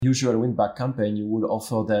usual win-back campaign, you would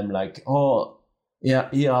offer them like, oh, yeah,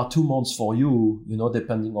 here are 2 months for you,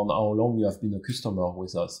 depending on how long you have been a customer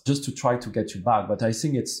with us, just to try to get you back. But I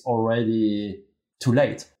think it's already too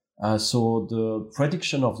late. So the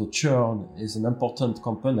prediction of the churn is an important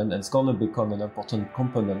component, and it's going to become an important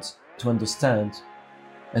component to understand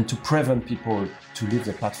and to prevent people to leave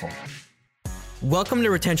the platform. Welcome to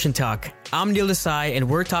Retention Talk. I'm Neil Desai, and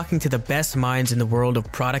we're talking to the best minds in the world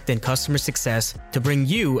of product and customer success to bring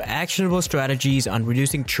you actionable strategies on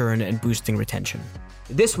reducing churn and boosting retention.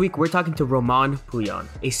 This week, we're talking to Roman Puyan,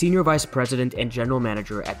 a Senior Vice President and General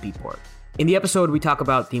Manager at Beatport. In the episode, we talk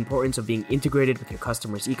about the importance of being integrated with your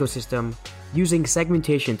customer's ecosystem, using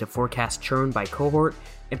segmentation to forecast churn by cohort,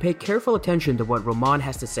 and pay careful attention to what Roman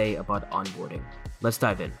has to say about onboarding. Let's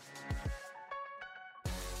dive in.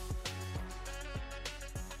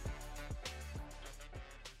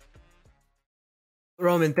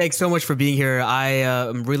 Roman, thanks so much for being here.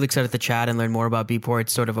 I'm really excited to chat and learn more about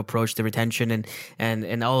Beatport's sort of approach to retention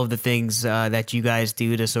and all of the things that you guys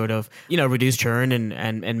do to sort of, reduce churn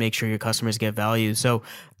and make sure your customers get value. So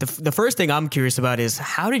the first thing I'm curious about is,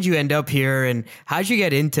 how did you end up here and how did you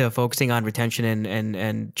get into focusing on retention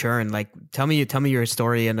and churn? Like, tell me your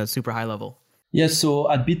story in a super high level. Yes,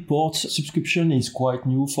 so at Beatport, subscription is quite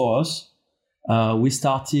new for us. We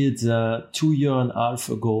started 2.5 years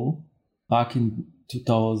ago, back in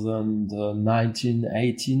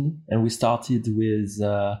 2019-18, and we started with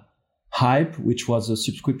Hype, which was a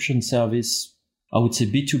subscription service, I would say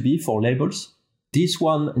B2B for labels. This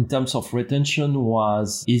one, in terms of retention,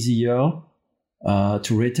 was easier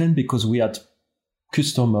to retain because we had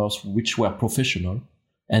customers which were professional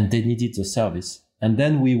and they needed the service. And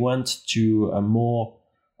then we went to a more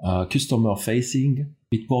customer-facing.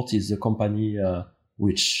 Beatport is a company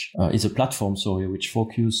which is a platform, which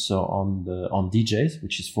focus on DJs,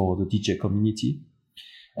 which is for the DJ community.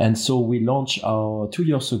 And so we launched 2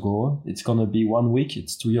 years ago. It's going to be 1 week.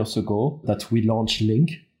 It's 2 years ago that we launched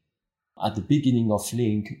Link. At the beginning of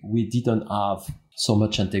Link, we didn't have so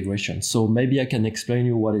much integration. So maybe I can explain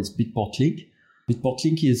you what is Beatport Link. Beatport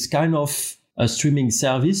Link is kind of a streaming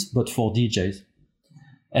service, but for DJs.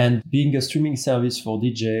 And being a streaming service for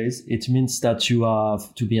DJs, it means that you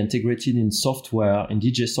have to be integrated in software, in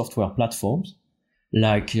DJ software platforms,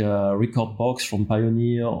 like Rekordbox from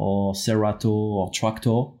Pioneer or Serato or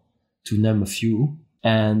Traktor, to name a few.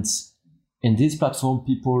 And in this platform,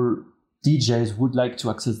 DJs would like to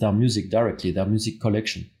access their music directly, their music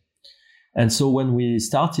collection. And so when we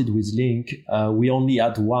started with Link, we only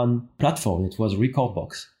had one platform. It was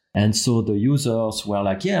Rekordbox. And so the users were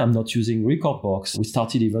like, yeah, I'm not using Rekordbox. We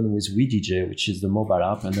started even with WeDJ, which is the mobile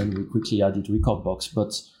app, and then we quickly added Rekordbox.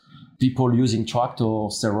 But people using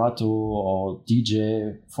Traktor, Serato, or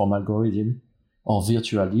DJ from algorithm or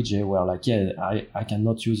virtual DJ were like, yeah, I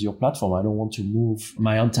cannot use your platform. I don't want to move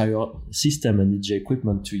my entire system and DJ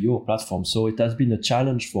equipment to your platform. So it has been a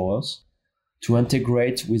challenge for us to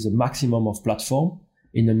integrate with a maximum of platform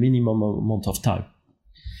in a minimum amount of time.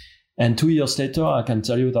 And 2 years later, I can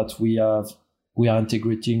tell you that we are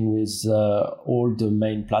integrating with all the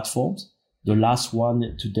main platforms. The last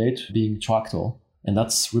one to date being Traktor, and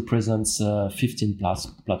that represents 15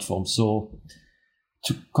 platforms. So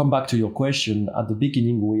to come back to your question, at the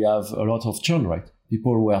beginning, we have a lot of churn rate.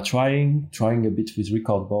 People were trying a bit with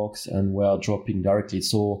Rekordbox and were dropping directly.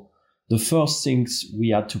 So the first things we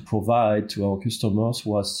had to provide to our customers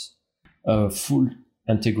was a full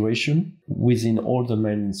integration within all the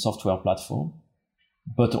main software platform,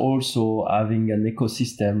 but also having an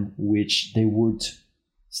ecosystem which they would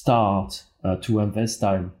start to invest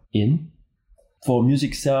time in. For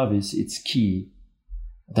music service, it's key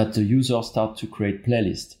that the users start to create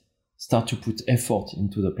playlists, start to put effort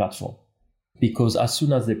into the platform. Because as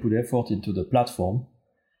soon as they put effort into the platform,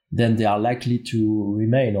 then they are likely to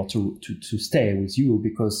remain or to stay with you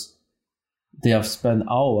because they have spent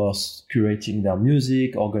hours curating their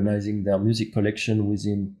music, organizing their music collection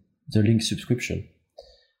within the Link subscription.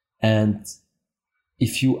 And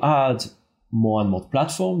if you add more and more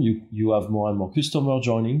platform, you have more and more customers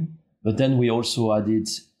joining. But then we also added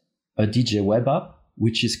a DJ web app,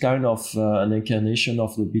 which is kind of an incarnation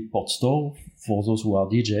of the Beatport store for those who are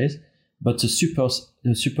DJs, but a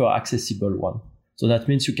super accessible one. So that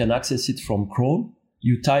means you can access it from Chrome.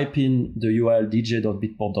 You type in the URL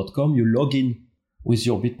dj.beatport.com, you log in with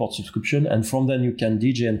your Beatport subscription, and from then you can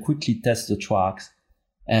DJ and quickly test the tracks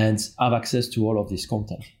and have access to all of this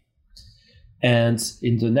content. And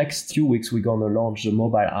in the next few weeks, we're going to launch the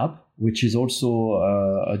mobile app, which is also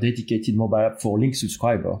a dedicated mobile app for Link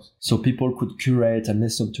subscribers. So people could curate and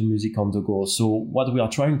listen to music on the go. So what we are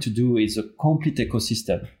trying to do is a complete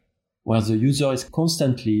ecosystem where the user is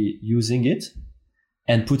constantly using it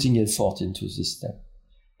and putting effort into the system.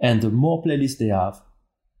 And the more playlists they have,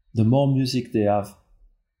 the more music they have,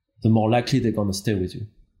 the more likely they're going to stay with you.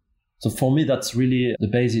 So for me, that's really the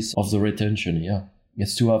basis of the retention. Yeah,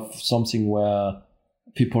 it's to have something where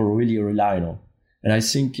people really rely on. And I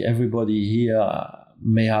think everybody here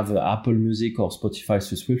may have an Apple Music or Spotify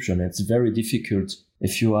subscription. It's very difficult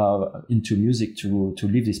if you are into music to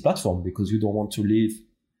leave this platform, because you don't want to leave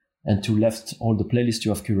and to left all the playlists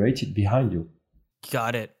you have curated behind you.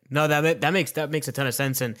 Got it. No, that makes a ton of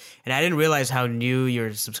sense, and I didn't realize how new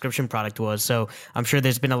your subscription product was. So I'm sure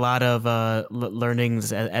there's been a lot of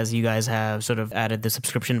learnings as you guys have sort of added the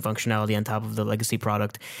subscription functionality on top of the legacy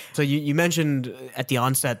product. So you mentioned at the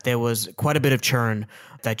onset there was quite a bit of churn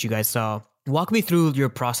that you guys saw. Walk me through your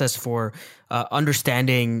process for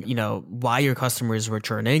understanding, why your customers were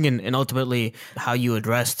churning, and ultimately how you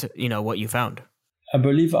addressed, what you found. I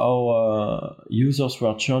believe our users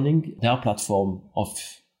were churning. Their platform of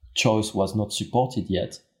choice was not supported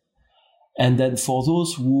yet. And then for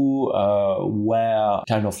those who were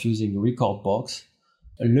kind of using Rekordbox,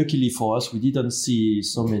 luckily for us, we didn't see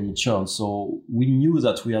so many churns. So we knew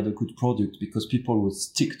that we had a good product because people would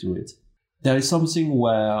stick to it. There is something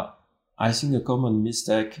where I think a common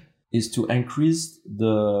mistake is to increase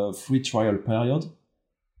the free trial period.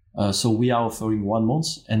 So we are offering 1 month,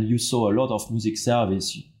 and you saw a lot of music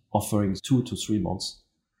service offering 2 to 3 months.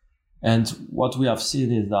 And what we have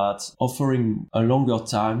seen is that offering a longer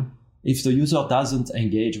time, if the user doesn't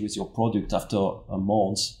engage with your product after a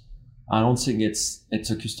month, I don't think it's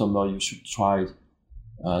a customer you should try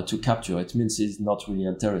to capture. It means he's not really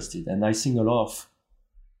interested. And I think a lot of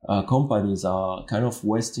companies are kind of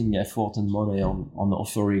wasting effort and money on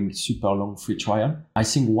offering super long free trial. I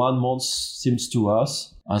think 1 month seems to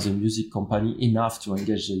us as a music company enough to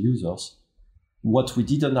engage the users. What we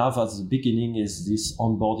didn't have at the beginning is this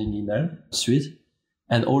onboarding email suite.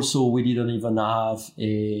 And also we didn't even have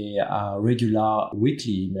a regular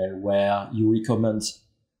weekly email where you recommend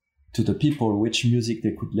to the people which music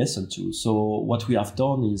they could listen to. So what we have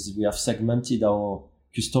done is we have segmented our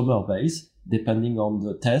customer base depending on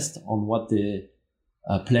the test, on what they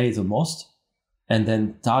play the most, and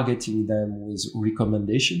then targeting them with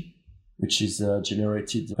recommendation, which is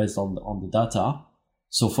generated based on the data.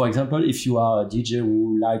 So for example, if you are a DJ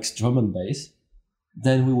who likes drum and bass,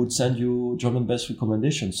 then we would send you drum and bass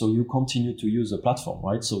recommendations. So you continue to use the platform,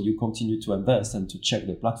 right? So you continue to invest and to check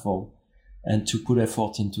the platform and to put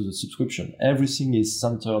effort into the subscription. Everything is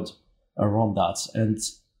centered around that. And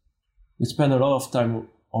we spend a lot of time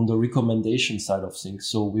on the recommendation side of things.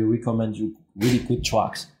 So we recommend you really good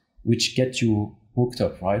tracks, which get you hooked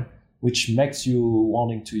up, right? Which makes you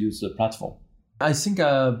wanting to use the platform. I think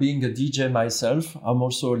being a DJ myself, I'm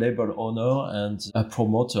also a label owner and a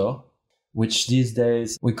promoter, which these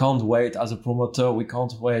days we can't wait as a promoter. We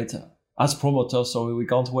can't wait as promoters. So we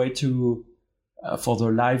can't wait to for the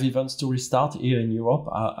live events to restart here in Europe.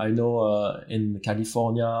 I know in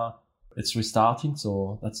California it's restarting,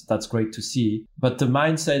 so that's great to see. But the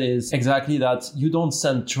mindset is exactly that you don't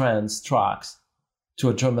send trance tracks to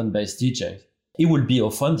a drum and bass DJ. He would be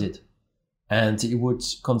offended. And he would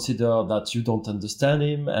consider that you don't understand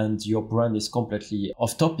him and your brand is completely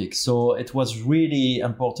off topic. So it was really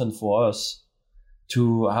important for us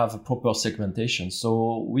to have a proper segmentation.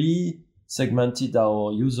 So we segmented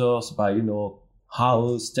our users by,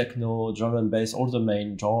 house, techno, drum and bass, all the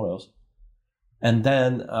main genres. And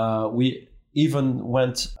then we even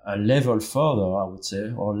went a level further, I would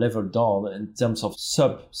say, or level down in terms of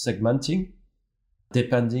sub-segmenting,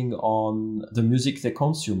 depending on the music they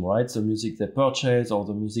consume, right? The music they purchase or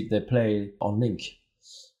the music they play on Link.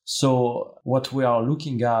 So what we are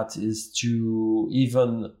looking at is to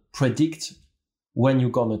even predict when you're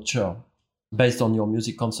going to churn based on your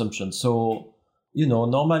music consumption. So,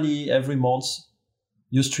 normally every month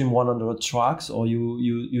you stream 100 tracks or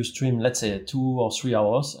you stream, let's say 2 or 3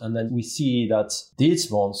 hours. And then we see that this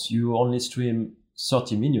month you only stream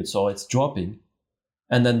 30 minutes or it's dropping.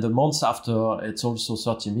 And then the months after, it's also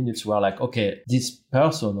 30 minutes. We're like, okay, this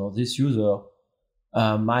person or this user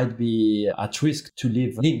might be at risk to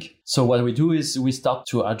leave Link. So what we do is we start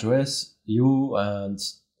to address you and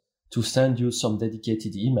to send you some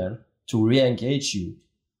dedicated email to re-engage you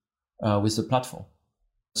with the platform.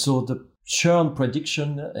 So the churn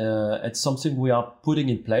prediction, it's something we are putting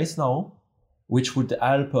in place now, which would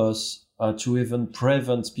help us to even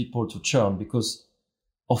prevent people to churn, because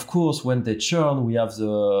of course, when they churn, we have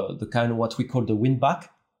the kind of what we call the win-back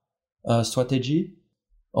strategy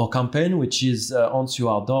or campaign, which is once you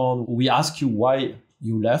are done, we ask you why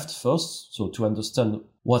you left first. So to understand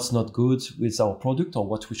what's not good with our product or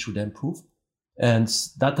what we should improve. And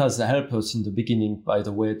that has helped us in the beginning, by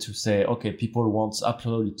the way, to say, okay, people want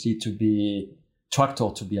absolutely to be Tractor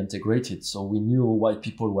to be integrated. So we knew why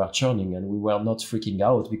people were churning, and we were not freaking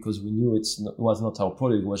out because we knew it was not our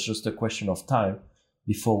product. It was just a question of time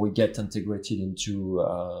before we get integrated into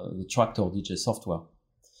the Tractor DJ software.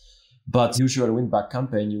 But usual win-back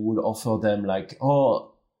campaign, you would offer them like,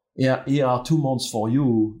 oh, yeah, here are 2 months for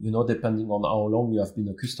you, depending on how long you have been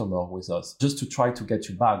a customer with us, just to try to get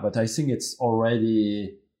you back. But I think it's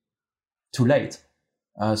already too late.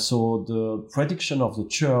 So the prediction of the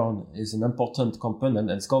churn is an important component,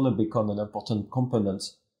 and it's going to become an important component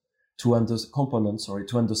to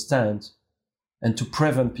understand and to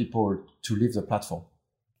prevent people to leave the platform.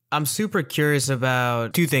 I'm super curious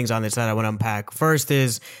about 2 things on this that I want to unpack. First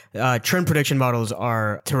is churn prediction models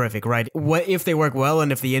are terrific, right? What if they work well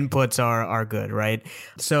and if the inputs are good, right?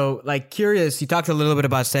 So curious, you talked a little bit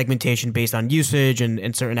about segmentation based on usage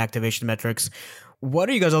and certain activation metrics. What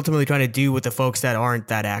are you guys ultimately trying to do with the folks that aren't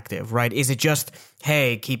that active, right? Is it just,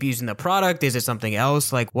 hey, keep using the product? Is it something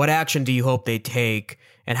else? What action do you hope they take?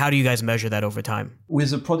 And how do you guys measure that over time?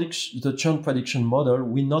 With the churn prediction model,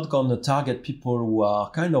 we're not going to target people who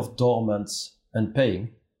are kind of dormant and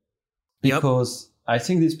paying. Because I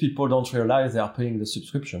think these people don't realize they are paying the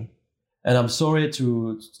subscription. And I'm sorry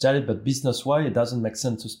to tell it, but business-wise, it doesn't make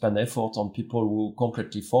sense to spend effort on people who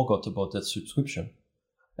completely forgot about that subscription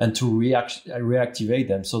and to reactivate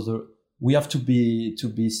them. So we have to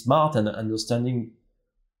be smart and understanding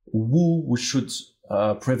who we should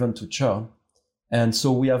prevent to churn. And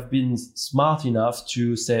so we have been smart enough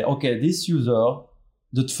to say, okay, this user,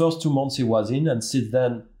 the first 2 months he was in, and since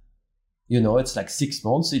then, it's 6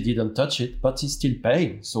 months, he didn't touch it, but he's still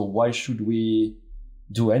paying. So why should we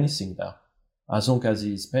do anything there as long as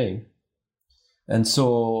he's paying? And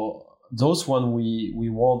so those one we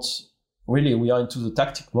want, really, we are into the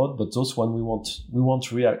tactic mode, but those one we want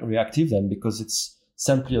to reactive them because it's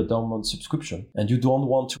simply a dormant subscription. And you don't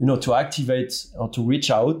want to activate or to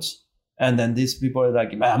reach out. And then these people are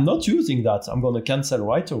like, I'm not using that. I'm going to cancel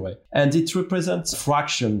right away. And it represents a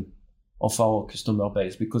fraction of our customer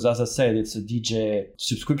base because, as I said, it's a DJ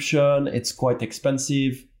subscription. It's quite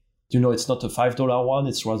expensive. It's not a $5 one.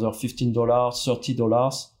 It's rather $15,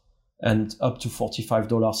 $30, and up to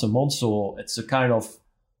 $45 a month. So it's a kind of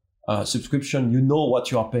subscription. You know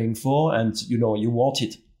what you are paying for, and you want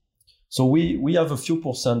it. So we have a few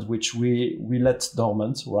percent which we let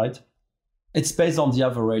dormant, right? It's based on the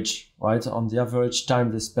average, right? On the average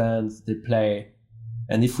time they spend, they play.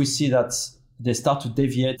 And if we see that they start to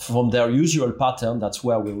deviate from their usual pattern, that's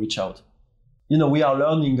where we reach out. We are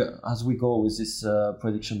learning as we go with this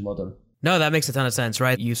prediction model. No, that makes a ton of sense,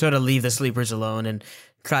 right? You sort of leave the sleepers alone and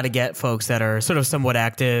try to get folks that are sort of somewhat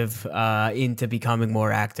active into becoming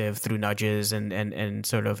more active through nudges and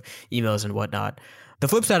sort of emails and whatnot. The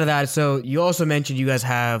flip side of that, so you also mentioned you guys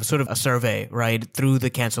have sort of a survey, right, through the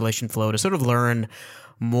cancellation flow to sort of learn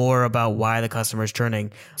more about why the customer is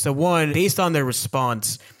churning. So one, based on their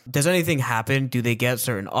response, does anything happen? Do they get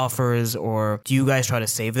certain offers, or do you guys try to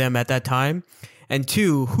save them at that time? And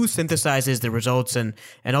 2, who synthesizes the results and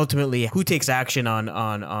ultimately who takes action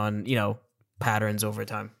on patterns over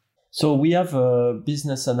time? So we have a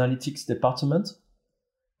business analytics department,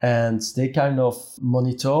 and they kind of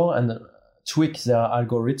monitor and tweak their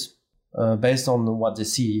algorithm based on what they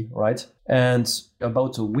see, right? And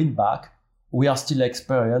about a win back, we are still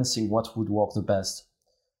experiencing what would work the best.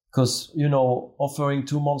 Because, offering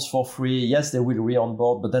 2 months for free, yes, they will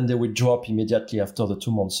re-onboard, but then they will drop immediately after the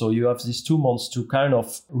 2 months. So you have these 2 months to kind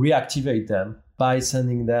of reactivate them by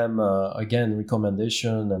sending them, again,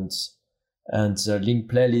 recommendation and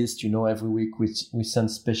link playlist. Every week we send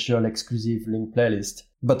special exclusive link playlist.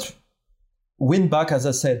 But win back, as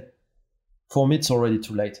I said, for me, it's already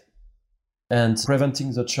too late. And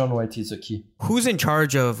preventing the churn rate is the key. Who's in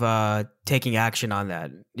charge of taking action on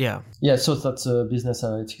that? Yeah, so that's a business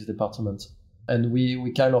analytics department. And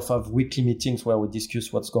we kind of have weekly meetings where we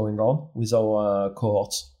discuss what's going on with our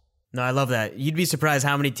cohorts. No, I love that. You'd be surprised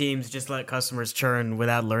how many teams just let customers churn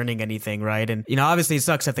without learning anything, right? And, obviously it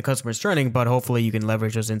sucks that the customer's churning, but hopefully you can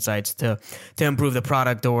leverage those insights to improve the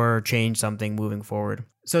product or change something moving forward.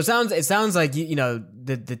 So it sounds like,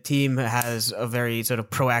 the team has a very sort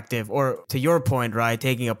of proactive, or to your point, right,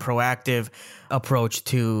 taking a proactive approach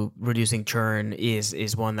to reducing churn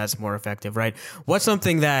is one that's more effective, right? What's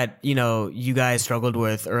something that, you guys struggled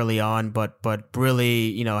with early on, but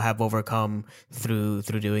really, have overcome through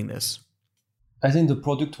doing this? I think the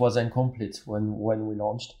product was incomplete when we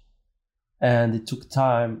launched, and it took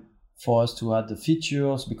time for us to add the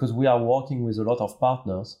features because we are working with a lot of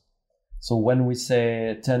partners. So when we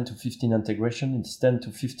say 10 to 15 integration, it's 10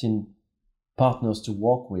 to 15 partners to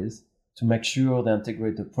work with to make sure they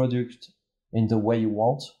integrate the product in the way you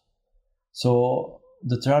want. So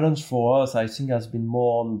the challenge for us, I think, has been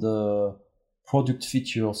more on the product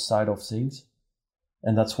feature side of things.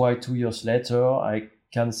 And that's why 2 years later, I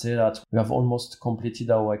can say that we have almost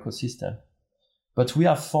completed our ecosystem. But we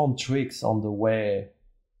have found tricks on the way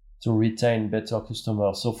to retain better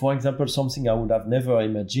customers. So for example, something I would have never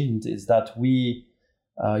imagined is that we,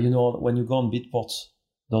 when you go on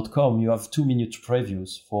beatport.com, you have 2-minute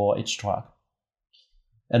previews for each track.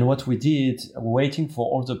 And what we did, waiting for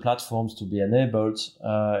all the platforms to be enabled,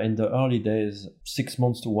 in the early days, 6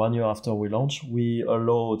 months to 1 year after we launched, we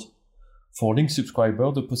allowed for Link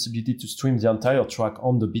subscriber the possibility to stream the entire track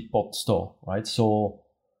on the Beatport store, right? So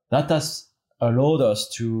that has allowed us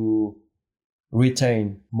to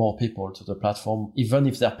retain more people to the platform, even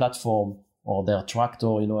if their platform or their tractor,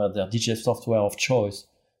 their DJ software of choice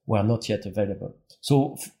were not yet available.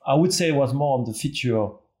 So I would say it was more on the feature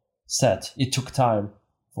set. It took time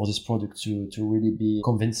for this product to really be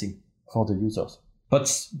convincing for the users.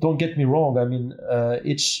 But don't get me wrong. I mean,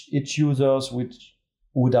 each users which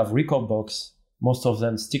would have Rekordbox, most of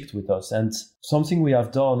them sticked with us. And something we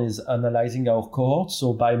have done is analyzing our cohorts.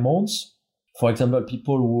 So by months, for example,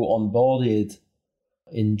 people who onboarded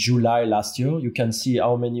in July last year, you can see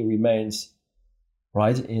how many remains,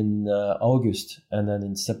 right, in August and then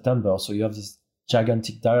in September. So you have this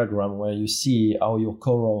gigantic diagram where you see how your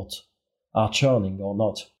cohort are churning or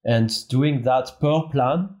not. And doing that per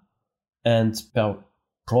plan and per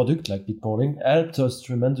product like Beatport helped us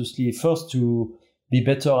tremendously, first to be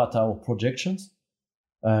better at our projections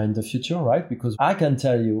in the future, right? Because I can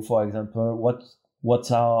tell you, for example,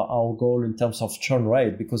 what's our goal in terms of churn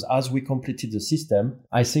rate, because as we completed the system,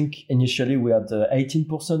 I think initially we had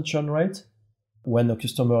 18% churn rate when a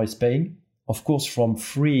customer is paying. Of course, from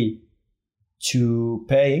free to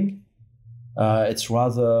paying, it's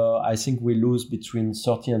rather, I think we lose between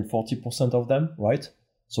 30 and 40% of them, right?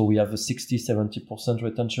 So we have a 60-70%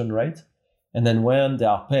 retention rate. And then when they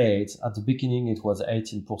are paid, at the beginning it was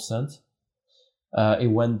 18%.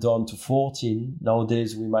 It went down to 14.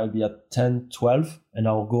 Nowadays we might be at 10, 12, and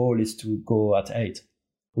our goal is to go at 8,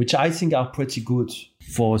 which I think are pretty good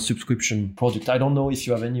for a subscription product. I don't know if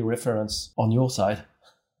you have any reference on your side.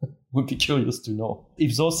 Would be curious to know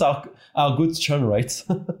if those are good churn rates.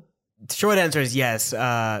 The short answer is yes,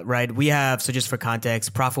 right? We have, so just for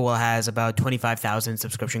context, Profitwell has about 25,000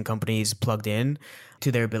 subscription companies plugged in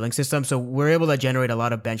to their billing system. So we're able to generate a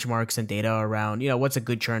lot of benchmarks and data around, what's a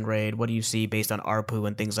good churn rate? What do you see based on ARPU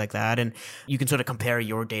and things like that? And you can sort of compare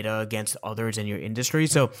your data against others in your industry.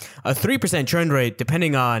 So a 3% churn rate,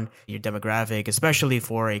 depending on your demographic, especially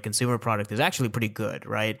for a consumer product, is actually pretty good,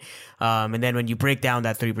 right? And then when you break down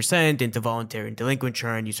that 3% into voluntary and delinquent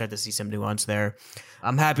churn, you start to see some nuance there.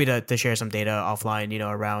 I'm happy to share some data offline,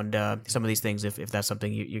 around some of these things if that's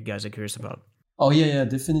something you guys are curious about. Oh, yeah,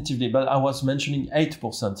 definitively. But I was mentioning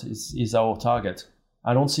 8% is our target.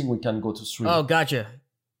 I don't think we can go to 3. Oh, gotcha.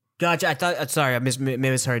 I thought, sorry, I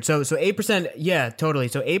misheard. So 8%, yeah, totally.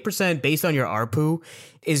 So 8% based on your ARPU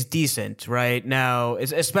is decent, right? Now,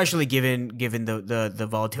 especially given the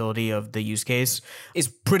volatility of the use case, is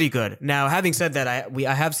pretty good. Now, having said that,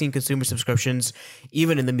 I have seen consumer subscriptions,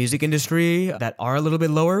 even in the music industry, that are a little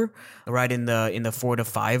bit lower, right, in the 4 to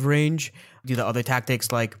 5 range. Do the other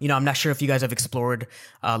tactics like, I'm not sure if you guys have explored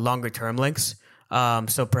longer term lengths.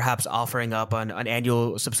 So perhaps offering up an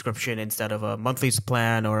annual subscription instead of a monthly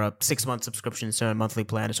plan, or a 6-month subscription instead of a monthly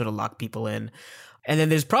plan, to sort of lock people in. And then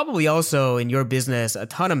there's probably also in your business a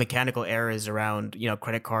ton of mechanical errors around,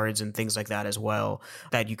 credit cards and things like that as well,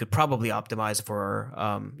 that you could probably optimize for,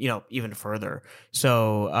 even further.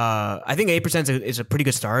 So I think 8% is a pretty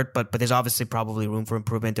good start, but there's obviously probably room for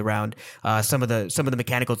improvement around some of the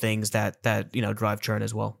mechanical things that drive churn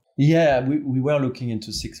as well. Yeah, we were looking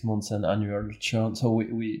into 6 months and annual churn, so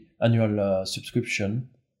we annual subscription.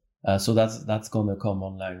 So that's gonna come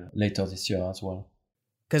online later this year as well.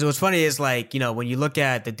 Because what's funny is when you look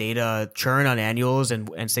at the data, churn on annuals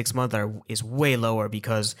and 6 month is way lower,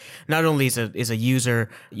 because not only is a user,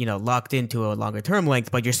 locked into a longer term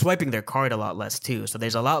length, but you're swiping their card a lot less too. So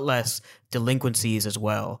there's a lot less delinquencies as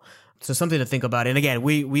well. So something to think about. And again,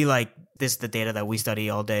 we like this, the data that we study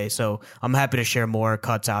all day. So I'm happy to share more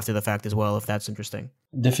cuts after the fact as well, if that's interesting.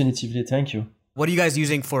 Definitively. Thank you. What are you guys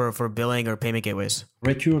using for billing or payment gateways?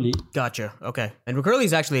 Recurly. Gotcha. Okay. And Recurly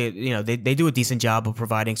is actually, they do a decent job of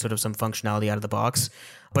providing sort of some functionality out of the box.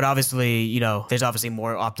 But obviously, there's obviously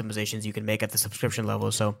more optimizations you can make at the subscription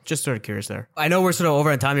level. So just sort of curious there. I know we're sort of over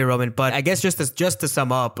on time here, Roman, but I guess just to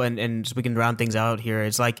sum up and so we can round things out here,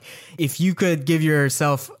 it's like if you could give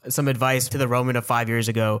yourself some advice to the Roman of 5 years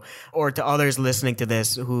ago or to others listening to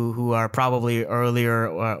this who are probably earlier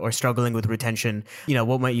or struggling with retention,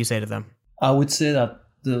 what might you say to them? I would say that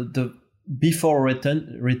the before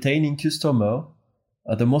retaining customer,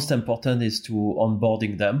 the most important is to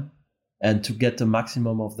onboarding them and to get the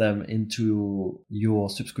maximum of them into your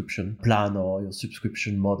subscription plan or your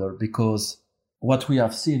subscription model. Because what we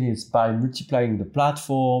have seen is by multiplying the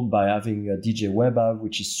platform, by having a DJ web app,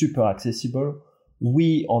 which is super accessible,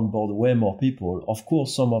 we onboard way more people. Of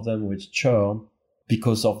course, some of them will churn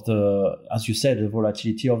because of as you said, the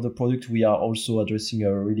volatility of the product. We are also addressing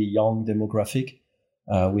a really young demographic,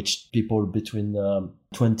 which people between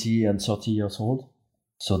 20 and 30 years old.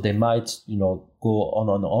 So they might, go on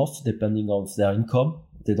and off depending on their income.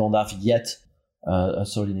 They don't have yet a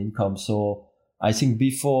solid income. So I think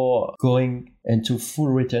before going into full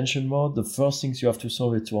retention mode, the first things you have to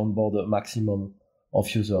solve is to onboard a maximum of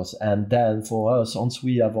users. And then for us, once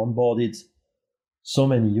we have onboarded so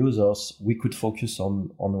many users, we could focus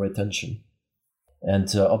on retention and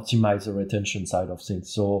optimize the retention side of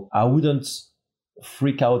things. So I wouldn't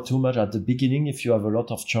freak out too much at the beginning if you have a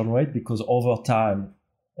lot of churn rate, because over time,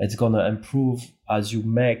 it's going to improve as you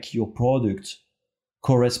make your product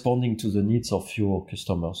corresponding to the needs of your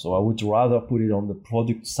customers. So I would rather put it on the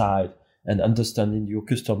product side and understanding your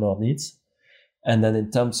customer needs. And then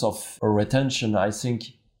in terms of retention, I think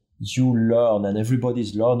you learn, and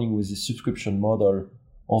everybody's learning with the subscription model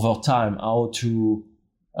over time, how to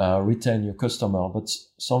retain your customer. But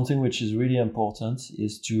something which is really important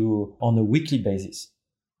is to, on a weekly basis,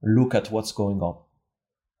 look at what's going on,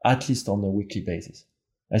 at least on a weekly basis.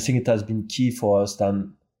 I think it has been key for us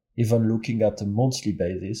than even looking at a monthly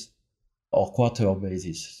basis or quarter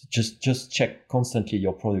basis. Just check constantly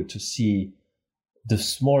your product to see the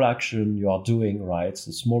small action you are doing, right?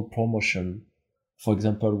 The small promotion. For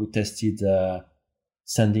example, we tested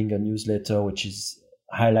sending a newsletter which is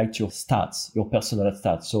highlight your stats, your personal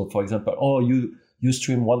stats. So for example, you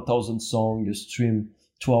stream 1,000 songs, you stream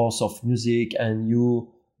 2 hours of music, and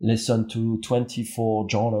you listen to 24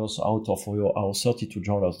 genres out of our 32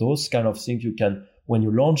 genres. Those kind of things you can, when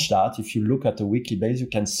you launch that, if you look at a weekly basis, you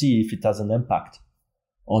can see if it has an impact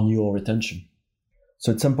on your retention.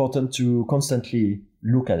 So it's important to constantly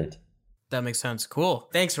look at it. That makes sense. Cool.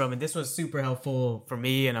 Thanks, Roman. This was super helpful for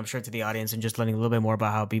me, and I'm sure to the audience, and just learning a little bit more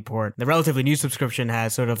about how Beatport, the relatively new subscription,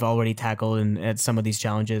 has sort of already tackled at some of these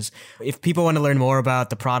challenges. If people want to learn more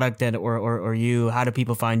about the product or you, how do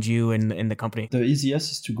people find you in the company? The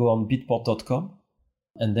easiest is to go on beatport.com,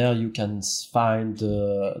 and there you can find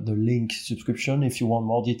the link subscription. If you want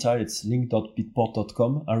more detail, it's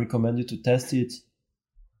link.beatport.com. I recommend you to test it.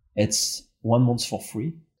 It's 1 month for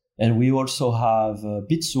free. And we also have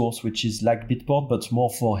BeatSource, which is like Beatport, but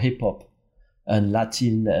more for hip hop and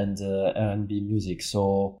Latin and R&B music.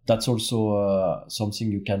 So that's also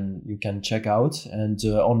something you can check out. And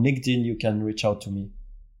on LinkedIn, you can reach out to me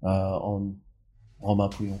on Romain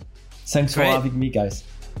Pouillon. Thanks for having me, guys.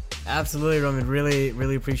 Absolutely, Roman. Really,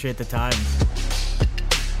 really appreciate the time.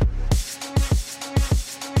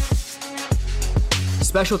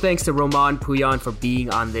 Special thanks to Romain Pouillon for being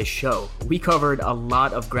on this show. We covered a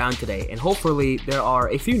lot of ground today, and hopefully there are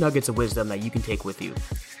a few nuggets of wisdom that you can take with you.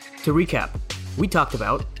 To recap, we talked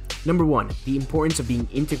about, number 1, the importance of being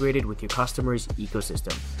integrated with your customer's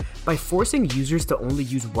ecosystem. By forcing users to only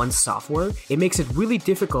use one software, it makes it really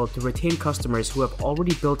difficult to retain customers who have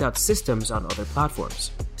already built out systems on other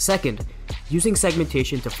platforms. Second, using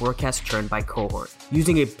segmentation to forecast churn by cohort.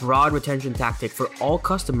 Using a broad retention tactic for all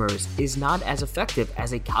customers is not as effective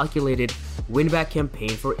as a calculated win-back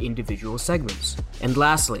campaign for individual segments. And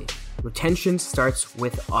lastly, retention starts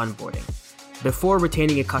with onboarding. Before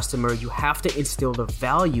retaining a customer, you have to instill the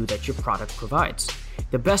value that your product provides.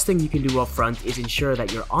 The best thing you can do up front is ensure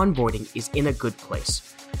that your onboarding is in a good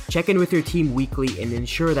place. Check in with your team weekly and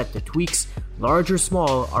ensure that the tweaks, large or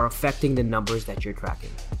small, are affecting the numbers that you're tracking.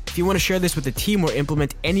 If you want to share this with the team or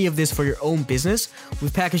implement any of this for your own business,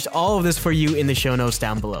 we've packaged all of this for you in the show notes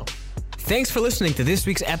down below. Thanks for listening to this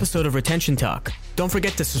week's episode of Retention Talk. Don't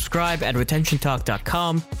forget to subscribe at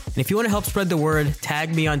retentiontalk.com. And if you want to help spread the word,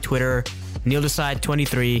 tag me on Twitter,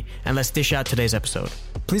 NeilDeside23, and let's dish out today's episode.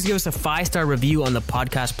 Please give us a 5-star review on the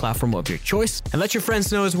podcast platform of your choice, and let your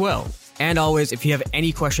friends know as well. And always, if you have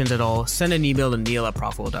any questions at all, send an email to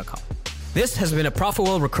neil@profitable.com. This has been a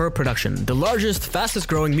Profitwell Recur production, the largest, fastest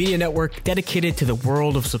growing media network dedicated to the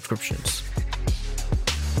world of subscriptions.